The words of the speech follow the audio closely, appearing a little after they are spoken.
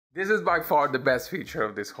This is by far the best feature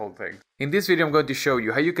of this whole thing. In this video, I'm going to show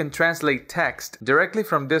you how you can translate text directly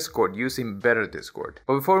from Discord using Better Discord.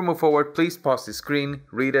 But before we move forward, please pause the screen,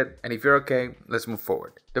 read it, and if you're okay, let's move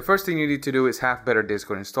forward. The first thing you need to do is have Better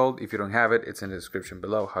Discord installed. If you don't have it, it's in the description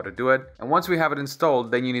below how to do it. And once we have it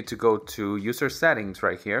installed, then you need to go to User Settings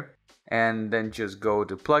right here. And then just go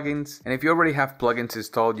to plugins. And if you already have plugins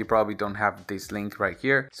installed, you probably don't have this link right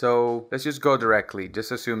here. So let's just go directly.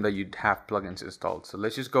 Just assume that you have plugins installed. So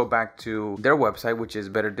let's just go back to their website, which is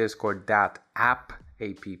betterdiscord.app.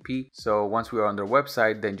 So once we are on their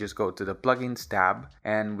website, then just go to the plugins tab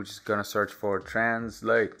and we're just gonna search for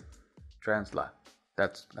Translate.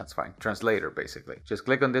 That's fine. Translator, basically. Just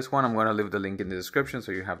click on this one. I'm going to leave the link in the description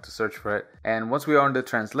so you have to search for it. And once we are on the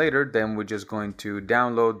translator, then we're just going to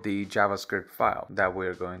download the JavaScript file that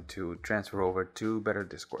we're going to transfer over to Better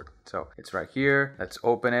Discord. So it's right here. Let's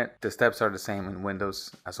open it. The steps are the same in Windows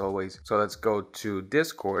as always. So let's go to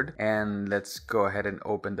Discord and let's go ahead and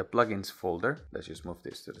open the plugins folder. Let's just move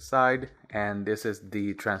this to the side. And this is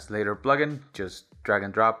the Translator plugin. Just drag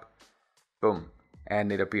and drop. Boom.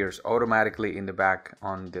 And it appears automatically in the back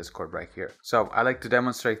on Discord right here. So I like to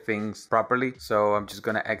demonstrate things properly. So I'm just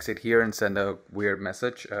gonna exit here and send a weird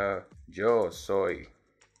message. Yo soy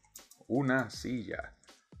una silla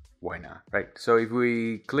buena. Right, so if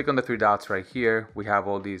we click on the three dots right here, we have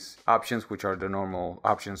all these options, which are the normal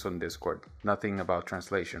options on Discord. Nothing about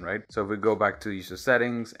translation, right? So if we go back to user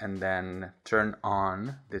settings and then turn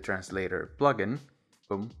on the Translator plugin,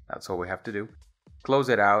 boom, that's all we have to do. Close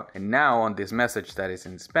it out, and now on this message that is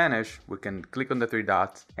in Spanish, we can click on the three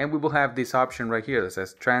dots and we will have this option right here that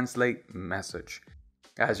says translate message.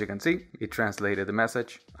 As you can see, it translated the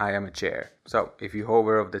message, I am a chair. So if you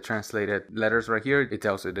hover over the translated letters right here, it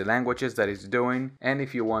tells you the languages that it's doing. And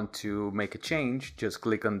if you want to make a change, just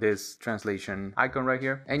click on this translation icon right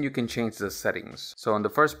here and you can change the settings. So on the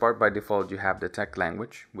first part, by default, you have the tech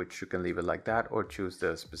language, which you can leave it like that or choose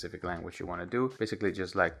the specific language you want to do. Basically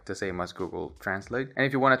just like the same as Google Translate. And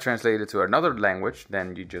if you want to translate it to another language,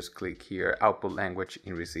 then you just click here, output language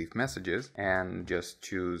in received messages, and just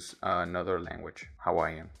choose another language,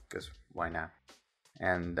 Hawaiian, because why not?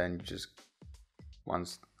 And then just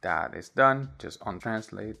once that is done, just on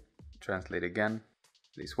translate again,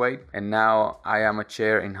 please wait. And now I am a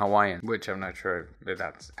chair in Hawaiian, which I'm not sure if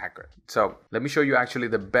that's accurate. So let me show you actually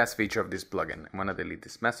the best feature of this plugin. I'm gonna delete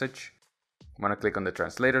this message. I'm gonna click on the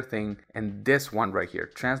translator thing, and this one right here,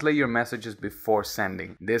 translate your messages before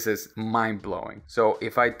sending. This is mind-blowing. So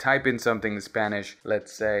if I type in something in Spanish,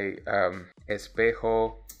 let's say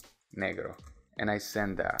espejo negro, and I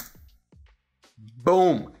send that,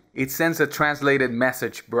 boom, it sends a translated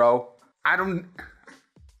message, bro. I don't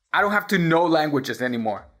have to know languages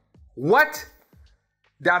anymore. What?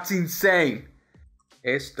 That's insane.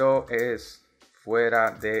 Esto es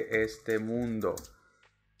fuera de este mundo.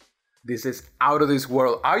 This is out of this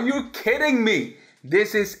world. Are you kidding me?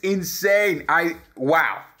 This is insane.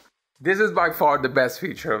 Wow. This is by far the best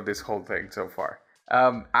feature of this whole thing so far.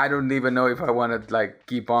 I don't even know if I want to like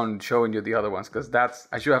keep on showing you the other ones, because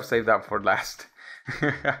I should have saved that for last.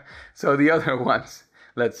 So the other ones,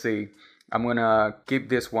 let's see. I'm gonna keep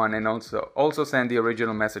this one and also send the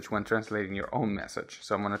original message when translating your own message.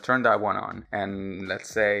 So I'm gonna turn that one on, and let's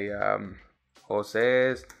say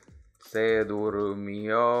José se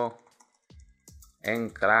durmió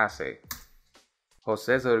en clase.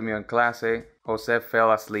 José se durmió en clase. José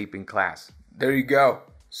fell asleep in class. There you go,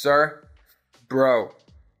 sir. Bro,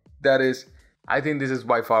 I think this is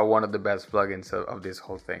by far one of the best plugins of this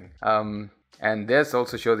whole thing. And this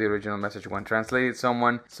also shows the original message when translating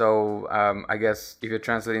someone. So I guess if you're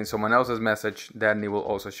translating someone else's message, then it will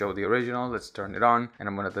also show the original. Let's turn it on, and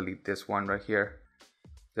I'm gonna delete this one right here.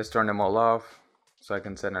 Just turn them all off so I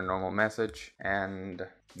can send a normal message. And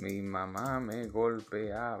mi mamá me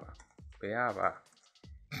golpeaba.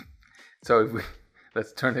 So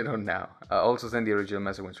let's turn it on now. Also send the original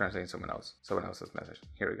message when translating someone else's message.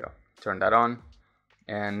 Here we go. Turn that on.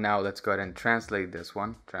 And now let's go ahead and translate this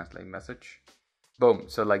one. Translate message. Boom.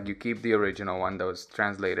 So like you keep the original one that was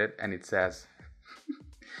translated, and it says,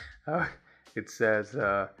 yeah,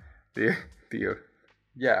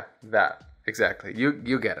 that exactly.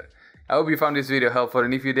 You get it. I hope you found this video helpful,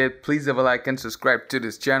 and if you did, please leave a like and subscribe to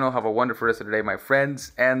this channel. Have a wonderful rest of the day, my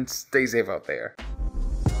friends, and stay safe out there.